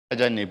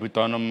aja na-ebute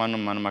ọnụ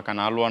mmanụ maka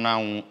na alụọ na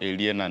anwụ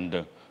erie na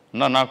ndo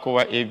nọ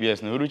na-akụwa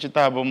ABS na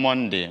uruchita bụ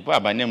Mọnde bụ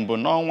abalị mbụ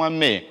n'ọnwa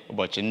Mee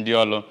ụbọchị ndị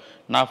ọlụ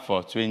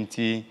n'afọ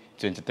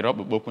 2023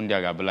 ọkpụkpọ okwu ndị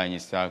a ga-abụla anyị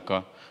isi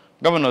akọ.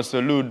 Gọvanọ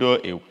Soludo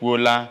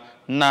ekwuola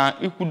na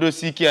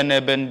ikwudosi ike ya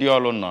n'ebe ndị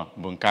ọlụ nọ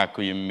bụ nke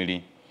akụghị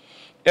mmiri.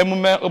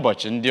 Emume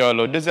ụbọchị ndị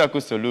ọlụ Doziakụ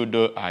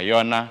Soludo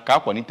ayọna ka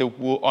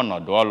akwalitekwuo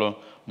ọnọdụ ọlụ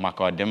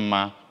maka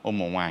ọdịmma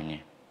ụmụ nwanyị.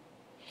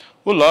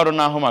 Ụlọ ọrụ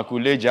na-ahụ maka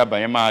ule eji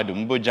abanye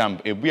mahadum bụ JAMB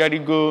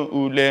ebugharịgo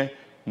ule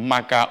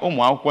maka ụmụ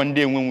akwụkwọ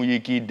ndị enwenwughị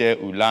ike ide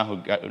ule ahụ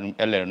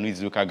elere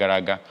n'izuụka gara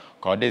aga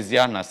ka ọ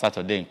dịzịa na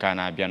Satọde nke a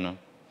na-abịanụ.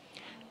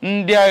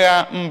 Ndị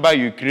agha mba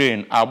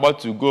Ukraine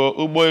agbatugo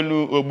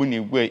ụgbọelu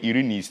ogbunigwe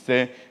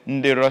 15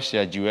 ndị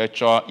Russia ji wee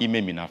chọọ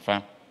imemi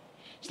nafa.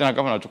 Site na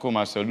Gọvanọ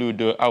Chukwuma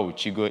Soludo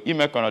awụchigo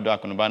ime ka ọnọdụ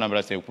akụnụba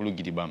Anambra si ekwuru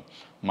gidigbam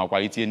ma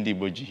kwalite ndị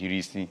Igbo ji hiri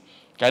isi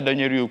ka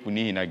dọnyere okwu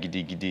n'ihi na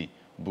gidigidi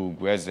bụ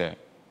ugwu eze.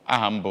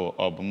 Aha mbụ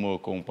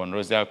Okonkwo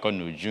nrozi akọ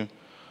n'uju.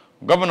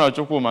 Gọvanọ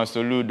Chukwuma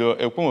Soludo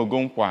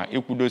ekwenwego nkwa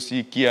ikwudosi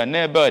ike ya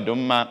n'ebe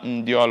ọdịmma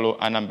ndị ọlụ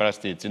Anambra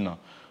steeti nọ.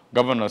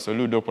 Gọvanọ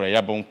Soludo kwere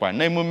ya bụ nkwa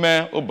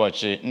n'emume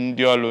ụbọchị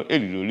ndị ọlụ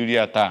eliri olili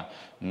ya taa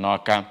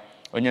n'Ọka.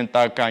 Onye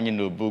nta akụkọ anyị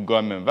n'obu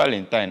gọọmenti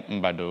Valentine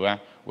Mbadowa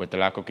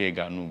wetara akụkọ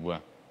ịga n'ugbu a.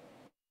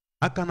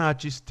 Aka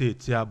na-achị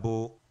steeti a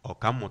bụ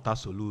Ọkammụta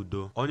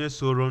Soludo onye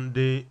soro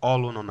ndị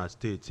ọlụ nọ na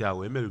steeti a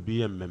wee merube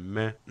ihe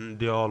mmemme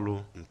ndị ọlụ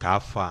nke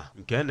afọ a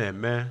nke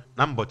na-eme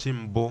na mbọchị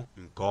mbụ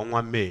nke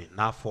ọnwa Mee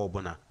n'afọ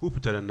ọbụla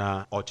kwupụtara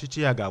na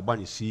ọchịchị ya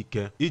ga-agbanyesi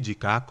ike iji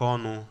ka aka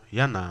ọnụ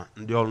ya na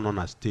ndị ọlụ nọ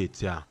na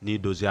steeti a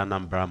n'idozi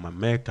Anambra ma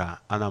mee ka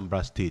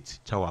Anambra steeti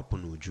chawapụ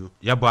n'uju.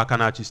 Ya bụ aka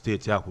na-achị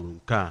steeti a kwuru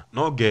nke a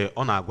n'oge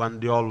ọ na-agwa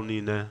ndị ọlụ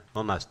niile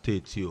nọ na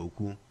steeti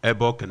okwu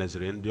ebe ọ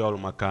keneziri ndị ọlụ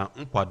maka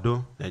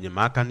nkwado na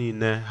enyemaka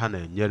niile ha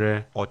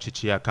na-enyere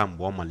ọchịchị ya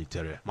kamgbe ọ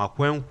malitere ma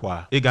kwee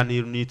nkwa ịga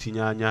n'ihu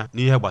n'itinye anya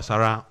n'ihe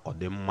gbasara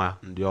ọdịmma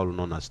ndị ọrụ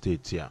nọ na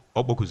steeti a.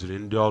 Ọ kpọkụziri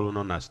ndị ọrụ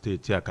nọ na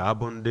steeti a ka ha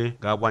bụ ndị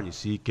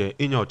ga-agbanyesi ike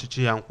inye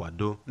ọchịchị ya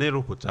nkwado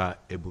n'ịrụpụta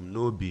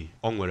ebumnobi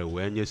ọ nwere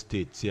wee nye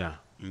steeti a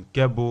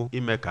nke bụ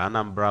ime ka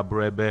Anambra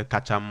bụrụ ebe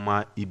kacha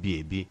mma ibi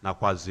ebi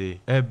nakwazi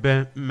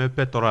ebe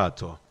mmepe tọrọ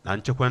atọ na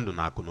nchekwa ndụ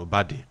na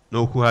akụnụba dị.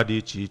 N'okwu ha dị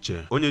iche iche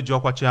onye ji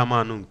ọkwa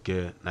chairman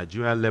nke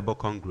Nigeria Labour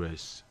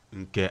Congress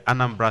nke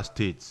Anambra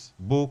State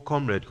bụ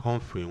Comrade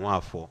Humphrey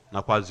Nwafọ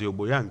nakwazi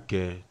ogbo ya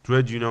nke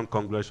Trade Union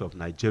Congress of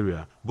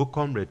Nigeria bụ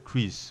Comrade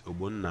Chris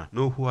Ogbonna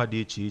n'okwu ha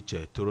dị iche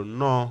iche toro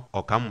nnọọ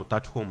Ọkammụta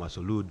Chukwuma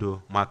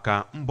Soludo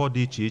maka mbọ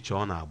dị iche iche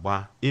ọ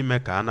na-agba ime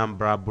ka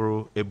Anambra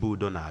bụrụ ebe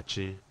udo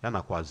na-achị ya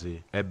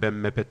nakwazi ebe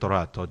mmepe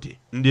tọrọ atọ dị.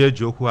 Ndị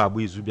eji okwu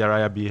agba izu bịara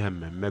ya bụ ihe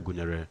mmemme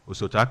gụnyere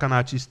osote aka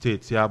na-achị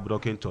steeti a bụ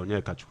Dọkịta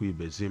Onyekachukwu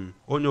Ibezim,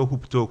 onye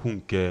okwupụta okwu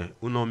nke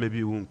ụlọ omebe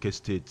iwu nke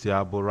steeti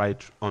a bụ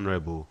Right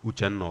Honorable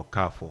Uchenna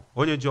Okafọ,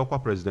 onye ji ọkwa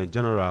President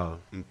General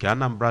nke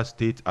Anambra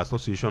State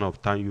Association of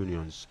Town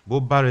Unions bụ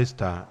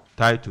Barrister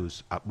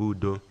Titus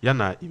Akpudo ya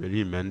na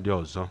imerime ndị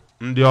ọzọ.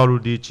 Ndị ọrụ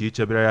dị iche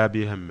iche bịara ya bụ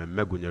ihe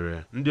mmemme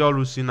gụnyere ndị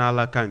ọrụ si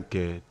n'alaka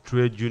nke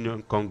Trade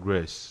Union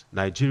Congress,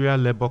 Nigeria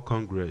Labour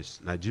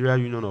Congress, Nigeria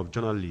Union of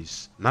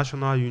Journalists,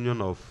 National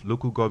Union of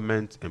Local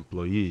Government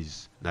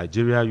Employees,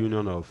 Nigeria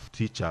Union of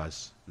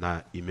Teachers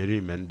na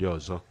imerime ndị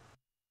ọzọ.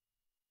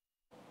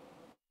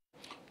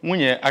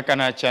 Nwunye aka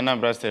na-achị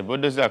Anambra Steeti bụ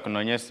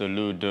Doziakụ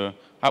Soludo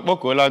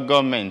akpọkuola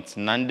gọọmenti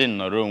na ndị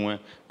nnọrọ onwe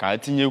ka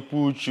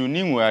tinyekwu uchu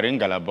n'inwegharị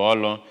ngalaba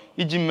ọlụ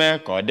iji mee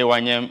ka ọ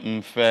dịwanye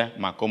mfe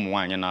maka ụmụ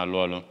nwaanyị na-alụ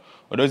ọlụ.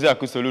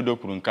 Doziakụ Soludo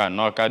kwuru nke a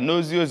n'Ọka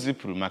n'ozi o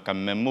zipụrụ maka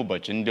mmemme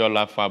ụbọchị ndị ọlụ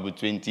afọ abụ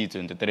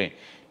 2023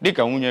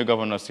 dịka nwunye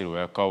gọvanọ siri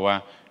wee kọwaa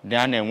dị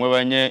a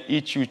na-enwewanye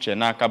iche uche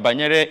n'aka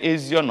banyere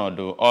ezi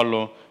ọnọdụ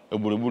ọlụ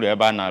gburugburu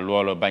ebe a na-alụ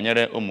ọlụ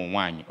banyere ụmụ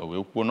nwaanyị. O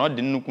wee kwuo na ọ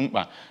dị nnukwu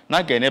mkpa na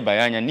a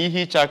ga-enebanye anya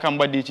n'ihe iche aka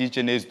mgba dị iche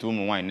iche na-ezute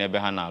ụmụ nwaanyị n'ebe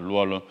ha na-alụ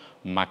ọlụ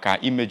maka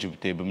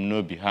imejupụta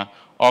ebumnobi ha.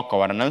 Ọ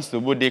kọwara na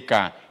nsogbu dị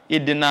ka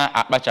ịdị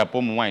na-akpachapụ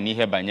ụmụ nwaanyị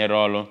n'ihe banyere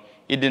ọlụ,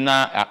 ịdị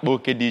na-akpa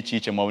oke dị iche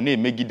iche ma ọ bụ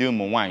na-emegide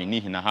ụmụ nwaanyị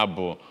n'ihi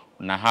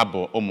na ha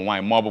bụ ụmụ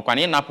nwaanyị ma ọ bụkwa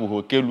na ịnapụ ha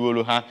oke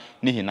ruolu ha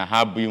n'ihi na ha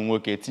abụghị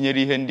nwoke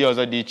tinyere ihe ndị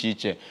ọzọ dị iche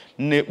iche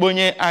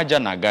na-ekponye aja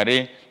na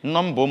garị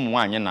nọmba ụmụ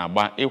nwaanyị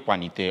na-agba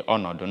ịkwalite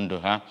ọnọdụ ndụ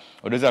ha.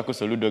 Doziakụ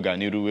Soludo ga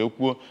n'iru wee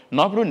kwuo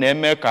na ọ bụrụ na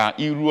eme ka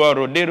iru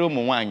ọrụ dịrị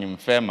ụmụ nwaanyị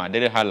mfe ma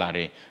dịrị ha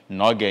larịị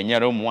na ọ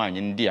ga-enyere ụmụ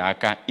nwaanyị ndị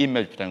aka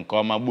imejupụta nke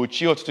ọma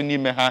gbochie ọtụtụ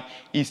n'ime ha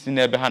isi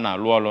n'ebe ha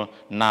na-alụ ọrụ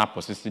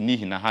na-apụsịsị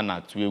n'ihi na ha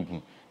na-atụ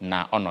egwu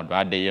na ọnọdụ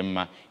adịghị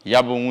mma.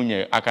 Ya bụ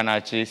nwunye aka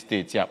na-achị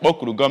steeti a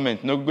kpọkuru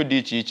gọọmenti n'ogogo dị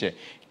iche iche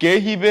ka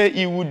ehibe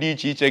iwu dị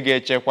iche iche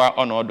ga-echekwa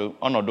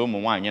ọnọdụ ụmụ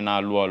nwaanyị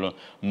na-alụ ọlụ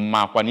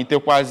ma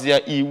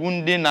kwalitekwazịa iwu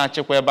ndị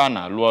na-achịkwa ebe a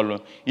na-alụ ọlụ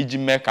iji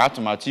mee ka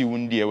atụmatụ iwu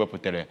ndị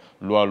ewepụtara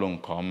lụọ ọlụ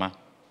nke ọma.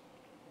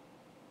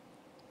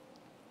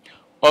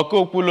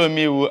 Ọkaokwu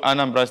omeiwu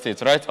Anambra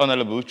State Right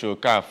Honorable Uche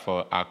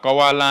Okafọ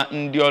akọwala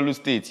ndị ọlụ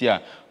steeti a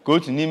ka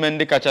otu n'ime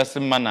ndị kachasị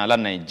mma n'ala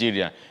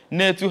Naịjirịa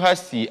n'etu ha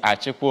si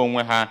achịkwa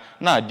onwe ha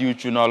na-adị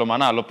uchu n'ọlụ ma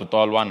na-alụpụta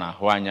ọlụ a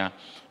na-ahụ anya.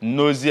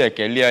 n'ozi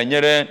ekele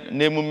nyere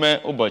n'emume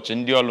ụbọchị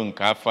ndị ọrụ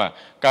nke afọ a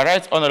ka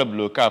Right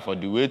Honorable Okafor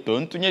dị wee too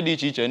ntụnye dị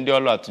iche iche ndị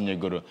ọrụ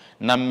atụnyegoro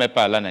na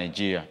mmepe ala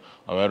Naịjirịa.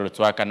 O wee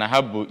rụtụ aka na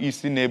ha bụ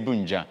isi na-ebu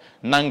nja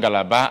na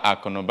ngalaba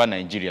akụnụba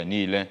Naịjirịa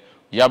niile.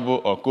 Ya bụ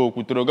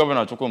ọkaokwu toro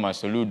Gọvanọ Chukwuma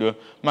Soludo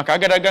maka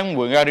agadaga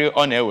mwegharị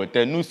ọ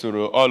na-eweta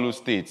n'usoro ọrụ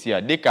steeti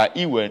a dịka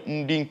iwe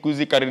ndị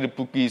nkụzi karịrị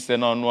 5,000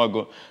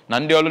 n'ọnụọgụ na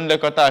ndị ọrụ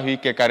nlekọta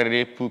ahụike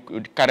karịrị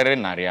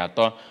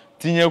 300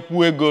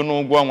 tinyekwu ego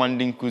n'ụgwọ ọnwa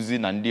ndị nkụzi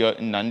na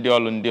ndị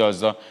ọrụ ndị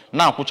ọzọ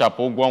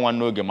na-akwụchapụ ụgwọ ọnwa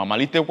n'oge ma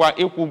malitekwa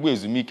ịkwụ ụgwọ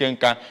ezumike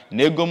nka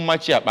na ego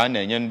mmachi akpa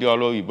na-enye ndị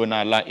ọrụ oyibo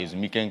n'ala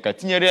ezumike nka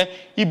tinyere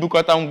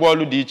ibukọta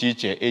ngwaọrụ dị iche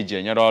iche eji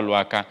enyere ọrụ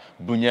aka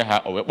bunye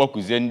ha o wee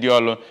kpọkuzie ndị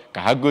ọrụ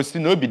ka ha gosi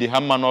na obi dị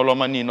ha mma n'ọrụ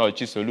ọma niile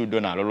ọchịchị Soludo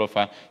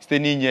na-alụlụfa site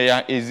n'inye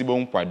ya ezigbo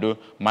nkwado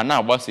ma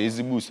na-agbasa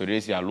ezigbo usoro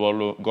esi alụ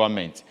ọrụ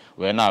gọọmenti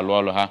wee na-alụ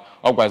ọrụ ha.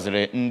 Ọ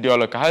gwaziri ndị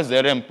ọrụ ka ha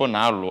zere mpụ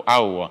na alụ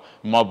aghụghọ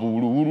ma ọ bụ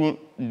wuruwuru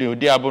dị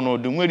ụdị abụ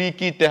n'ụdị nwere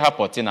ike ite ha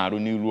pọtị na arụ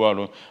n'iru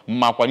ọrụ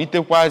ma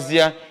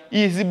kwalitekwazịa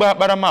ezigbo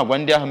akparamagwa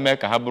ndị ahụ mee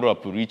ka ha bụrụ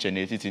ọpụrụ iche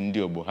n'etiti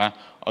ndị ogbo ha.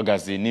 Ọ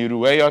gazi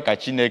n'iru wee yọọ ka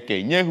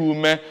Chineke nye ha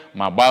ume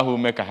ma gbaa ha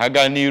ume ka ha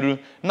gaa n'iru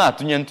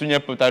na-atụnye ntụnye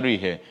pụtara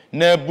ihe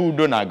n'ebe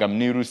udo na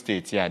agamniru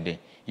steeti a dị.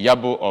 Ya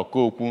bụ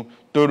ọkaokwu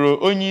toro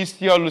onye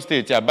isi ọrụ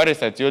steeti a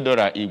Barrister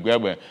Theodora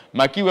Igwegbe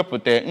maka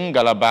iwepụta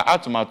ngalaba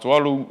atụmatụ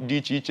ọrụ dị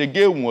iche iche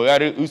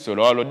ga-enwegharị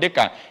usoro ọrụ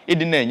dịka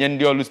ịdị na-enye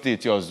ndị ọrụ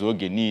steeti ọzọ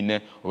oge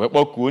niile. O wee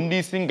kpọkuo ndị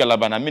isi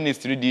ngalaba na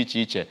ministri dị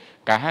iche iche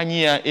ka ha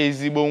nye ya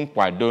ezigbo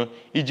nkwado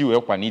iji wee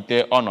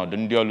kwalite ọnọdụ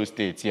ndị ọrụ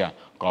steeti a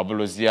ka ọ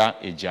bụrụzie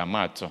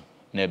ejiamaatụ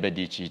n'ebe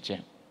dị iche iche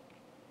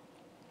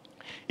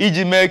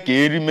iji mee ka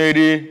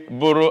erimeri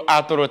bụrụ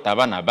atụrụ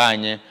taba na be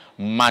anyị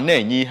ma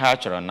na-enye ihe a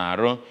chọrọ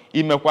n'arụ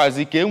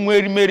imekwazi ka enwee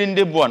erimeri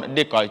ndị bụ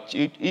dịka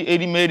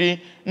erimeri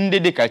ndị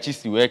dịka chi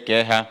si wee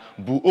kee ha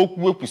bụ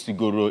okwu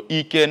ekwusigoro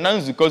ike na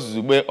nzukọ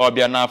zuzugbe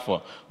ọbịa n'afọ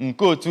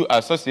nke otu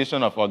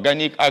Association of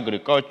Organic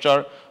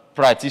Agriculture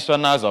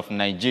Practitioners of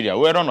Nigeria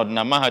were ọnọdụ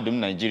na mahadum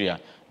Nigeria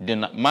dị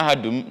na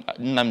mahadum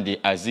Nnamdi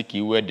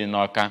Azikiwe dị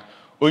n'Awka.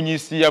 Onye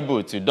isi ya bụ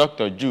otu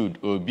Dr. Jude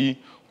Obi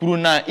kwuru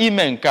na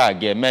ime nke a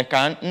ga-eme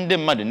ka ndị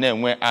mmadụ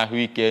na-enwe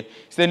ahụike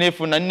site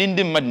n'efu na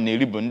ndị mmadụ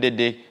na-eri bụ ndị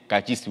dị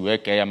ka chi si wee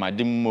kee ya ma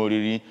dị mma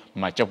oriri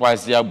ma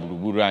chekwazịa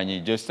gburugburu anyị.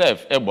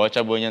 Joseph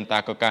Egbeọcha bụ onye nta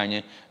akụkọ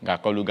anyị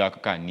ga-akọlugo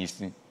akụkọ a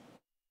n'isi.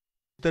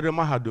 Tere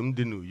mahadum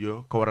dị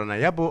n'Uyo kọwara na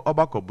ya bụ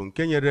ọgbakọ bụ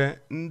nke nyere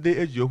ndị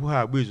eji okwu ha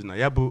agba izu na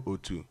ya bụ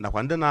otu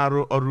nakwa ndị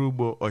na-arụ ọrụ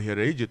ugbo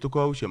ohere iji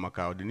tụkọọ uche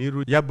maka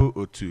ọdịnihu ya bụ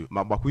otu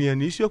ma gbakwunye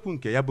na isiokwu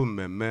nke ya bụ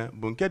mmemme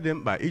bụ nke dị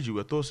mkpa iji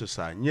weta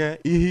ụsịsa nye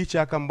ihe iche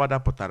aka mgbada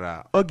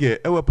pụtara oge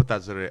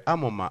ewepụtaziri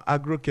amụma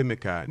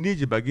agrokemikal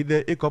n'iji bagide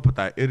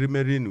ịkọpụta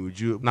erimeri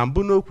n'uju na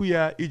mbụ n'okwu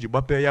ya iji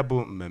gbapee ya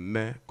bụ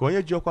mmemme ka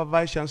onye ji ọkwa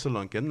Vice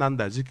Chancellor nke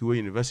Nnamdi Azikiwe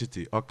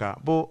University Awka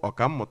bụ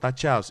ọkammụta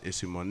Charles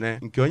Esimone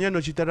nke onye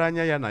nọchitere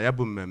anya ya na ya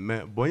bụ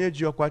mmemme bụ onye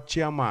ji ọkwa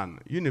Chairman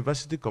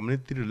University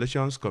Community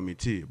Relations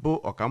Committee bụ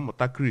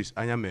ọkammụta Chris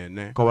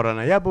Anyamene kọwara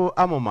na ya bụ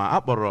amụma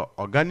akpọrọ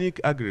Organic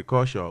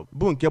Agriculture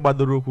bụ nke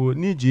gbadoro ụkwụ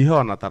n'iji ihe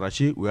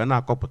ọnatarachi wee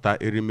na-akọpụta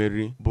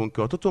erimeri bụ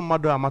nke ọtụtụ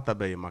mmadụ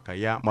amatabeghị maka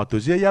ya ma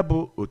tozie ya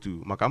bụ otu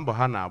maka mbọ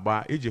ha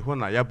na-agba iji hụ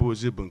na ya bụ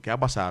ozi bụ nke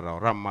agbasara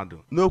ọra mmadụ.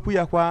 N'okwu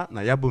ya kwa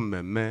na ya bụ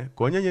mmemme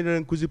ka onye nyere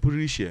nkụzi pụrụ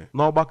iche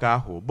n'ọgbakọ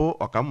ahụ bụ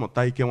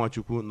ọkammụta Ike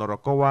Nwachukwu nọrọ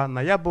kọwaa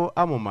na ya bụ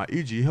amụma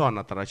iji ihe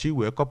ọnatarachi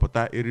wee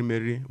kọpụta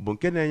erimeri bụ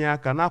nke na-enye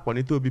aka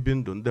na-akwalite obibi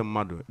ndụ ndị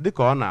mmadụ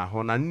dịka ọ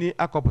na-ahụ na nri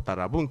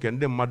akọpụtara bụ nke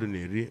ndị mmadụ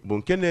na-eri bụ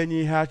nke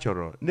na-enye ihe a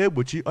chọrọ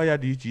na-egbochi ọya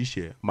dị iche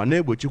iche ma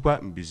na-egbochikwa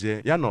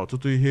mbize ya na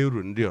ọtụtụ ihe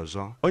uru ndị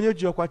ọzọ. Onye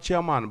ji ọkwa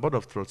Chairman Board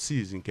of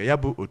Trustees nke ya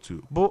bụ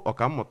otu bụ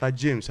ọkammụta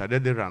James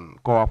Adediran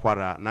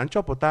kọwakwara na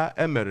nchọpụta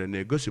emere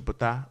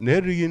na-egosipụta na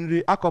erighị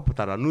nri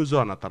akọpụtara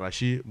n'ụzọ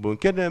ọnatarachi bụ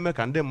nke na-eme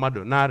ka ndị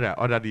mmadụ na-arịa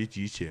ọrịa dị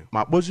iche iche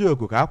ma kpozie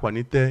oku ka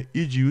akwalite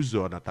iji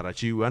ụzọ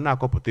ọnatarachi wee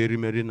na-akọpụta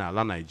erimeri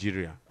n'ala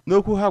Naịjirịa.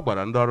 N'okwu ha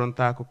gwara ndị ọrụ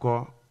nta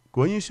akụkọ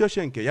ka onye isi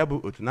oche nke ya bụ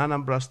otu na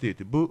Anambra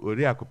steeti bụ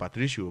Oriakụ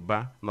Patricia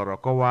Ụba nọrọ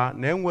kọwaa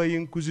na enweghị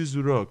nkụzi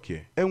zuru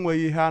oke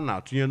enweghị ihe a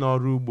na-atụnye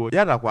n'ọrụ ugbo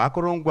ya nakwa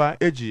akụrụngwa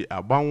eji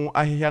agbanwu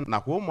ahịhịa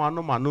nakwa ụmụ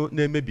anụmanụ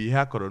na-emebi ihe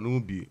a kọrọ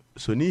n'ubi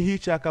so n'ihe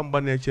iche aka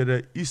mgba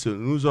na-echere iso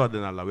n'ụzọ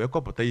ọdịnala wee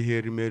kọpụta ihe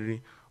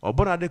erimeri.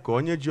 Ọbụna dịka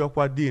onye ji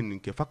ọkwa Dean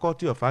nke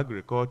Faculty of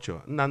Agriculture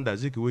Nnamdi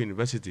Azikiwe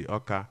University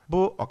Awka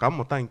bụ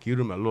ọkammụta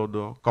Nkiru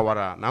Meludo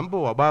kọwara na mba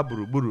ụwa gbaa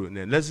gburugburu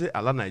na-elezi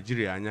ala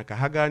Naịjirịa anya ka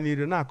ha gaa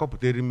n'iru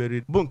na-akọpụta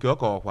erimeri bụ nke ọ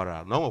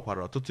kọwakwara na ọ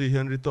nwekwara ọtụtụ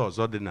ihe nrite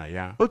ọzọ dị na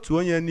ya. Otu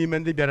onye n'ime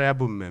ndị bịara ya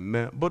bụ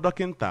mmemme bụ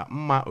dọkịnta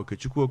Mma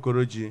Okechukwu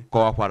Okoroji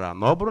kọwakwara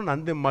na ọ bụrụ na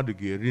ndị mmadụ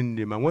ga-eri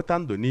nri ma nweta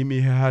ndụ n'ime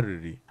ihe ha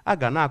riri a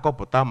ga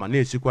na-akọpụta ma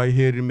na-esikwa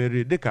ihe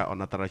erimeri dịka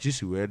ọnatarachi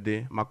si wee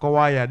dị ma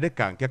kọwaa ya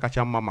dịka nke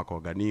kacha mma maka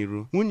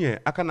ọganiru. Nwunye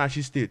aka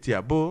na-achị steeti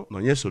a bụ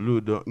Nonye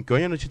Soludo nke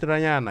onye nọchitere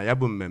anya na ya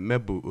bụ mmemme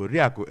bụ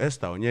Oriakụ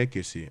Esther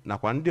Onyekesi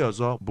nakwa ndị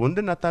ọzọ bụ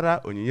ndị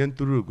natara onyinye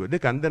ntụrụugo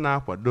dịka ndị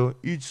na-akwado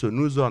iso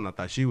n'ụzọ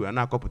ọnatachi wee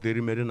na-akọpụta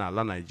erimeri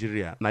n'ala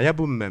Naịjirịa. Na ya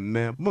bụ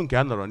mmemme bụ nke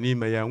a nọrọ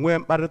n'ime ya nwee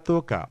mkparịta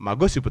ụka ma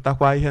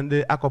gosipụtakwa ihe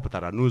ndị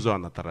akọpụtara n'ụzọ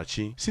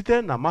ọnatarachi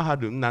site na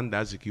mahadum Nnamdi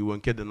Azikiwe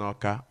nke dị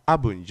n'Awka.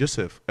 Abụ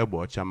Joseph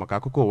Egbeọcha maka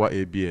Akụkọ Ụwa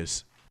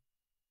ABS.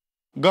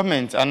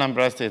 Gọọmenti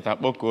Anambra steeti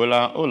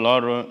akpọkuola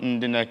ụlọọrụ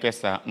ndị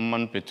na-ekesa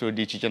mmanụ petrol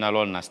dị iche iche na-alụ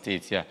ọrụ na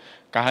steeti a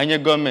ka ha nye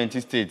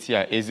gọọmenti steeti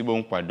a ezigbo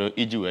nkwado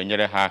iji wee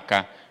nyere ha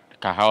aka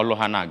ka ha ọlụ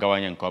ha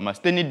na-agawanye nke ọma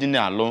site n'ịdị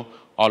na-alụ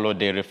ọlụ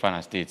dịrị fa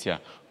na steeti a.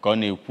 Ka ọ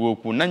na-ekwu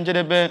okwu na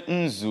njedebe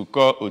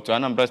nzukọ otu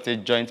Anambra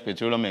State Joint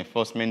Petroleum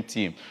Enforcement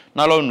Team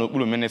na-alụ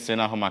n'okpuru ministri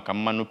na-ahụ maka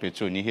mmanụ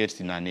petrol na ihe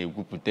si na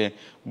na-egwupụta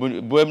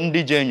bụ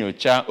ndị je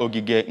enyocha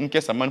ogige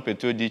nkesa mmanụ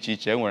petrol dị iche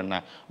iche enwere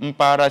na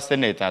mpaghara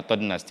seneti atọ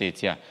dị na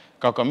steeti a.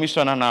 Ka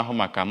kọmishọna na-ahụ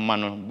maka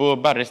mmanụ bụ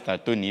barista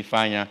Tony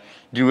Ifeanya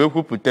jiri wee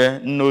kwupụta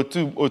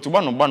n'otu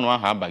gbanụgbanụ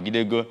ahụ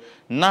abagidego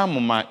na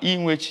amụma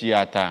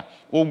inwechiata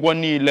ụgwọ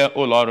niile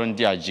ụlọọrụ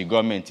ndị a ji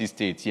gọọmenti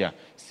steeti a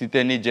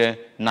site n'ije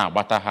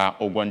na-agbata ha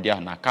ụgwọ ndị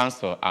ahụ na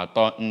kansụl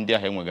atọ ndị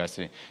ahụ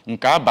enwegasịrị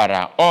nke a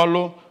bara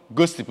ọlụ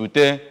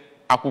gosipụta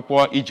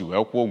akwụkwọ iji wee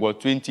kwụọ ụgwọ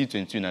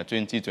 2022 na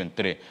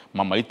 2023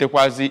 ma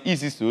malitekwazi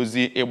izisa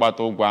ozi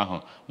ịgbata ụgwọ ahụ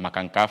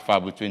maka nke afọ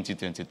bụ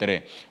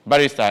 2023.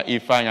 Barista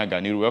Ifeanya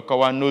ga n'iru wee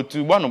kọwaa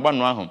n'otu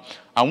gbanụgbanụ ahụ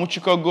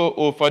anwụchikọgo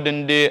ụfọdụ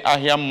ndị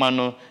ahịa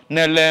mmanụ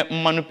na-ele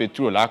mmanụ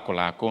petrol akụrụ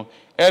akụ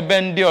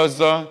ebe ndị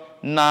ọzọ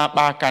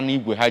na-akpa aka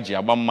n'igwe ha ji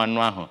agba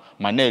mmanụ ahụ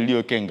ma na-eli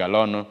oke ngala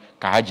ọnụ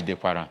ka ha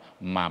jidekwara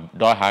ma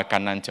dọọ ha aka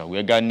na ntị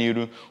wee gaa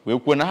n'iru wee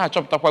kwuo na ha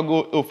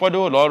achọpụtakwago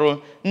ụfọdụ ụlọọrụ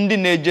ndị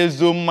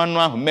na-ejezo mmanụ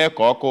ahụ mee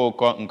ka ọkụ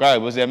ụkọ nke ahụ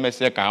ebozi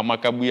emesịa ka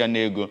amakagbu ya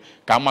n'ego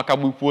ka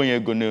amakagbukwuo onye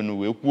ego n'elu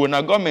wee kwuo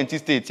na gọọmenti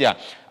steeti a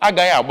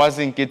agaghị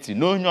agbazi nkịtị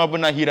na onye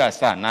ọbụla hiri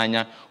asaa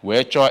n'anya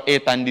wee chọọ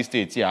ịta ndị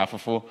steeti a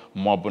afụfụ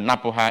ma ọ bụ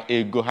napụ ha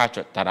ego ha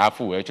chọtara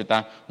afụ wee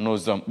chọta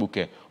n'ụzọ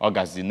mkpuke. Ọ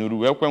gazi n'iru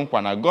wee kwe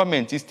nkwa na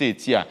gọọmenti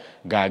steeti a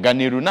ga-aga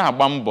n'iru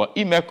na-agba mbọ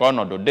ime ka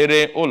ọnọdụ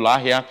dịrị ụlọ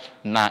ahịa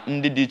na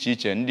ndị dị iche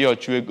iche ndị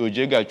ọchụ ego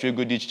ji ego achụ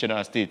ego dị iche iche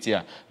na steeti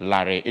a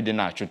larị ịdị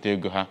na-achụta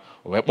ego ha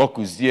wee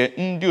kpọkụzie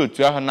ndị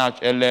otu ahụ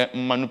na-ele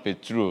mmanụ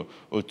petrol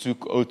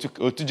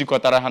otu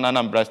jikọtara ha na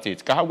Anambra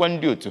steeti ka ha gwa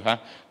ndị otu ha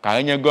ka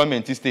ha nye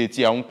gọọmenti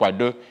steeti a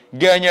nkwado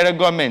ga-enyere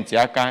gọọmenti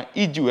aka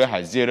iji wee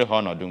haziere ha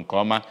ọnọdụ nke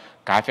ọma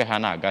ka afịa ha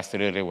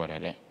na-agasịrịrị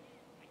werere.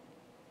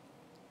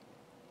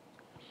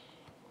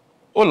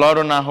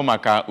 Ụlọọrụ na-ahụ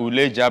maka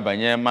ule eji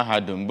abanye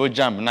mahadum bụ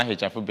JAMB na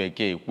hịchafụ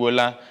bekee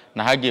ekwuola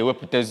na ha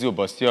ga-ewepụtazi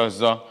ụbọchị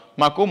ọzọ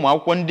maka ụmụ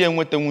akwụkwọ ndị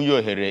enwetanwughị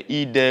ohere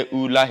ide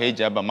ule ahụ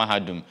eji aba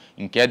mahadum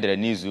nke edere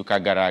n'izuụka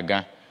gara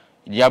aga.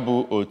 Ya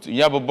bụ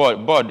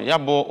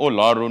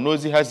ụlọọrụ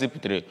n'ozi ha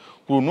zipụtara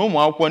kwuru na ụmụ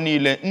akwụkwọ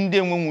niile ndị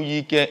enwenwughị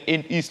ike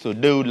iso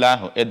dee ule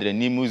ahụ edere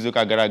n'ime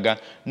izuụka gara aga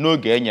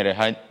n'oge e nyere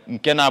ha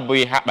nke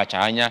na-abụghị ha kpacha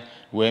anya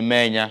wee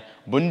mee ya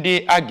bụ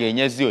ndị a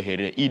ga-enyezi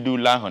ohere ide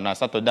ule ahụ na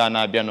Satọde a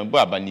na-abịanụ bụ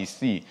abalị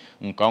 6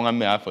 nke ọnwa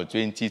Mee afọ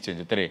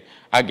 2023.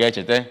 A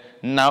ga-echeta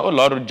na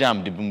ụlọọrụ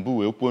JAMB bụ mbụ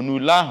wee kwuo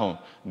n'ule ahụ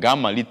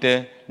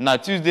ga-amalite na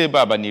Tuzdee bụ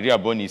abalị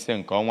 25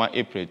 nke ọnwa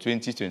Eprel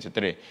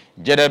 2023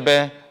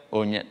 jedebe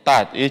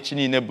echi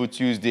niile bụ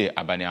Tuzdee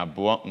abalị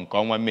 2 nke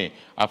ọnwa Mee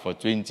afọ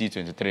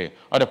 2023.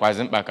 Ọ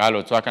dịkwazị mkpa ka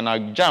alụtụ aka na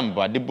JAMB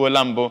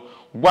adịbuola mbụ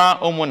gwa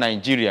ụmụ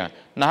Naịjirịa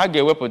na ha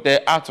ga-ewepụta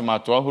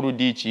atụmatụ ọhụrụ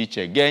dị iche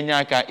iche ga-enye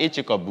aka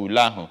ịchịkọba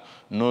ule ahụ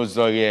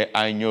n'ụzọ ghe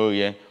anya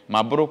oghe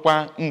ma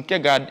bụrụkwa nke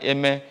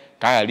ga-eme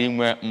ka a ghara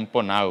inwe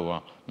mpụ na aghụghọ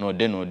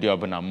n'ụdị na ụdị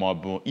ọbụla ma ọ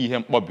bụ ihe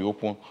mkpọbi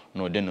ụkwụ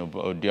n'ụdị na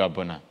ụdị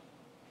ọbụla.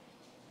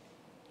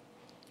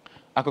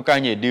 Akụkọ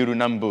anyị ediru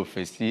na mba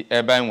ofesi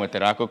ebe anyị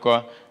nwetara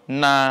akụkọ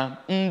na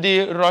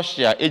ndị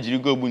Rọshia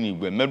ejirigo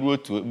ogbunigwe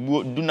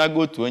dunago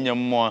otu onye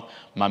mmụọ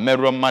ma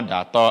merụọ mmadụ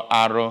 3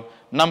 arụ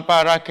na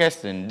mpaghara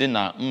Kherson dị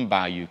na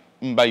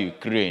mba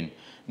Ukraine.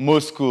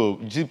 Moscow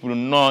zipụrụ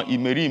nnọọ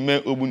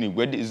imerime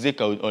ogbunigwe dịzi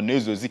ka ọ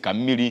na-ezozi ka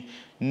mmiri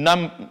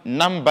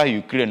na mba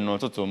Ukraine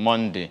n'ụtụtụ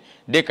Mọnde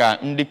dịka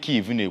ndị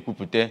Kyiv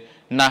na-ekwupụta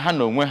na ha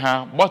na onwe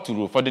ha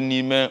gbatụrụ ụfọdụ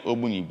n'ime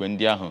ogbunigwe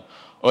ndị ahụ.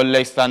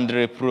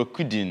 Oleksandr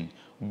Prokudin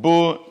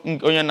bụ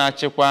onye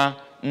na-achịkwa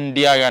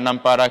ndị agha na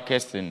mpaghara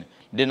Kherson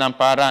dị na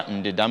mpaghara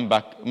ndịda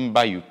mba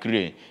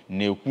Ukraine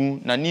na-ekwu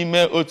na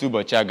n'ime otu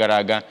ụbọchị gara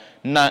aga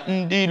na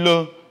ndị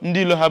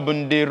ilo ha bụ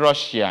ndị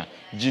Rọshia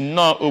ji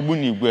nnọọ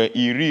ogbunigwe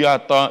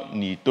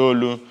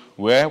 39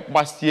 wee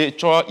gbasie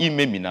chọọ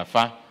imemi na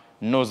fa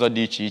n'ụzọ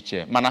dị iche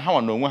iche mana ha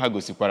nwa na onwe ha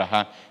gosikwara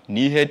ha na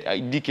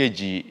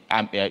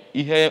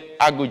ihe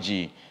agụ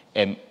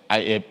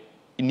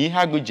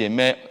ji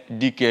eme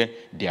dike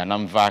dị ya na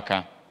mva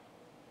aka.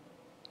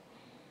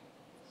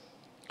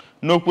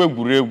 N'okwu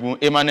egwuregwu,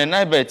 Emmanuel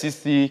Naibet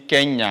si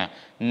Kenya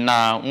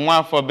na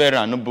nwaafọ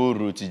Beran bụ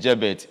Ruth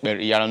Jebet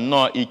kpere ya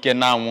nnọọ ike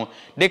n'anwụ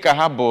dịka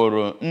ha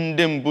bụrụ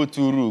ndị mbụ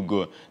tụrụ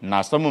ugo na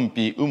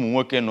asọmpi ụmụ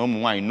nwoke na ụmụ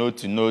nwaanyị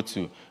n'otu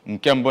n'otu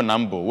nke mbụ na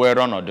mbụ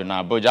were ọnọdụ na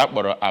Abuja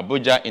akpọrọ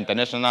Abuja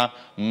International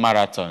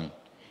Marathon.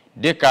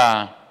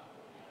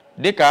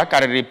 Dịka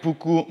akarịrị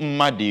puku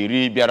mmadụ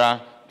 10 bịara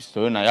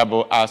so na ya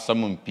bụ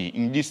asọmpi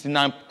ndị si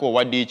na mpụga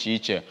ụwa dị iche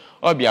iche.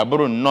 Ọbịa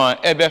bụrụ nnọọ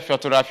ebe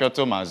fịọtụrụ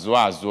afịọtụ ma zụọ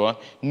azụọ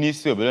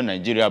n'isi obodo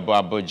Naijiria bụ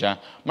Abuja,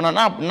 mana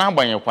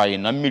n'agbanyeghị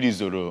na mmiri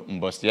zoro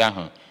mbọsị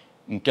ahụ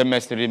nke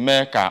mesịrị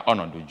mee ka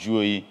ọnọdụ jụọ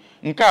oyi.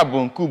 Nke a bụ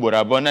nke ugboro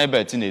abụọ na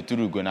Ebet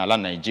na-eturu ugo n'ala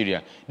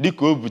Naijiria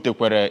dịka o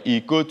butekwara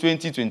iko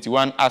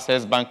 2021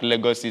 Access Bank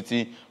Lagos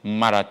City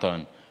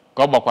Marathon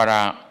ka ọ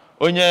gbakwara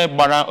onye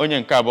gbara onye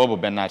nke abụọ bụ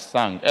Bernard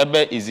Sang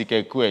ebe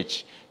Izike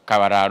Kwech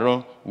kawara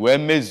arụ wee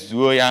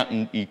mezuo ya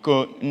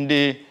iko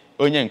ndị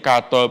onye nke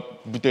atọ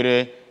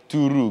butere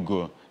tụrụ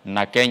ugo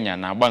na Kenya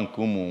na agba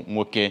nke ụmụ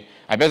nwoke.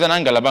 Abịaza na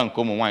ngalaba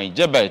nke ụmụ nwaanyị,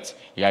 Jebet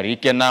yara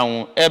ike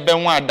n'anwụ ebe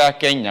nwaada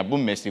Kenya bụ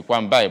Mercy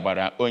Kwambai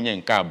gbara onye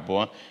nke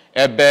abụọ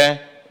ebe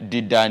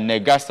Dida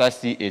Negasa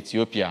si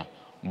Ethiopia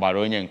gbara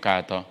onye nke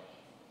atọ.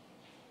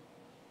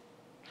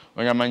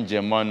 Onye ọma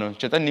njem ọnụ,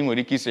 cheta na ị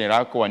nwere ike isonyere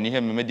akụwa n'ihe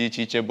mmemme dị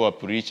iche iche bụ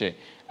ọpụrụ iche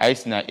anyị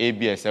si na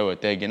ABS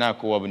eweta gị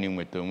na-akụwa bụ na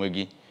ịnweta onwe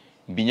gị.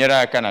 Binyere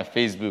aka na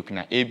Facebook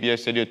na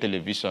ABS Radio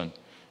Television,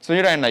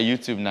 sonyere anyị na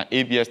YouTube na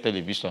ABS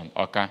Television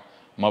Ọka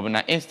maọbụ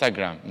na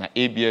Instagram na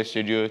ABS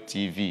Radio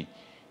TV.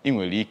 Ị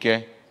nwere ike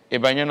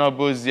ịbanye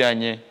n'ọba ozi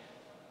anyị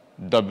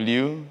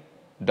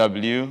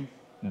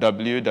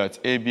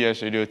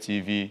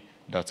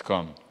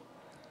www.absradiotv.com.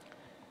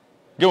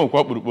 Gị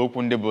nwekwa ọkpụrụkpụ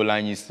okwu ndị bụla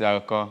anyị isi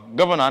akụkọ.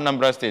 Gọvanọ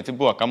Anambra Steeti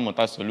bụ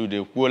Ọkammụta Soludo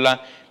ekwuola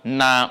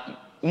na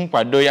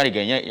nkwado ya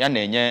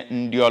na-enye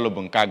ndị ọrụ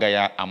bụ nke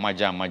agaghị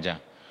amaja.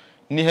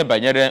 N'ihe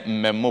banyere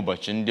mmemme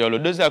ụbọchị ndị ọrụ,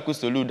 Doziakụ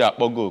Soludo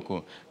akpọgo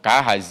oku ka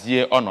a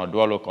hazie ọnọdụ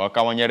ọrụ ka ọ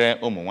kawanyere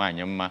ụmụ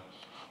nwaanyị mma.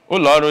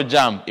 Ụlọ ọrụ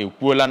JAMB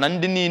ekwuola na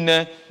ndị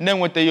niile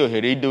na-enwetaghị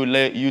ohere ide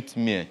ule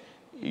UTME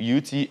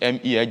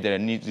ejere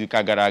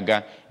n'izuụka gara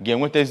aga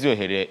ga-enwetazi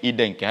ohere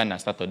ide nke ha na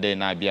Satọde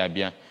na-abịa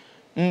abịa.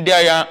 Ndị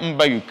agha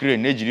mba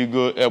Ukraine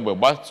ejirigo egbe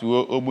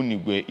gbatuo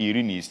ogbunigwe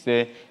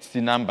 15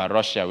 si na mba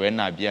Russia wee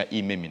na-abịa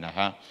imemi na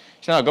ha.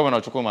 China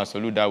Gọvanọ Chukwuma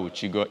Soludo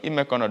awụchigo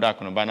ime ka ọnọdụ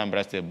akụnụba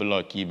Anambra Steeti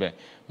blọk ibe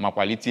ma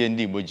kwalite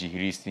ndị Igbo ji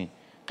hiri isi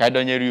ka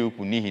edonyere ya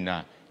ukwu n'ihi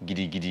na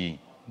gidigidi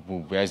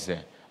bụ eze.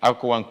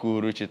 Akụkọ nke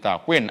uhuruchi taa,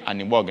 Queen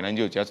Anịgbọg na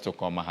ndị otu ya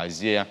tụtụkọ ma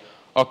hazie ya.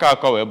 Ọka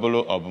akọ wee bụrụ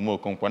Ọbụm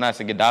Okonkwo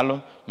na-asị gị daalụ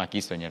maka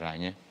isonyere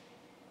anyị.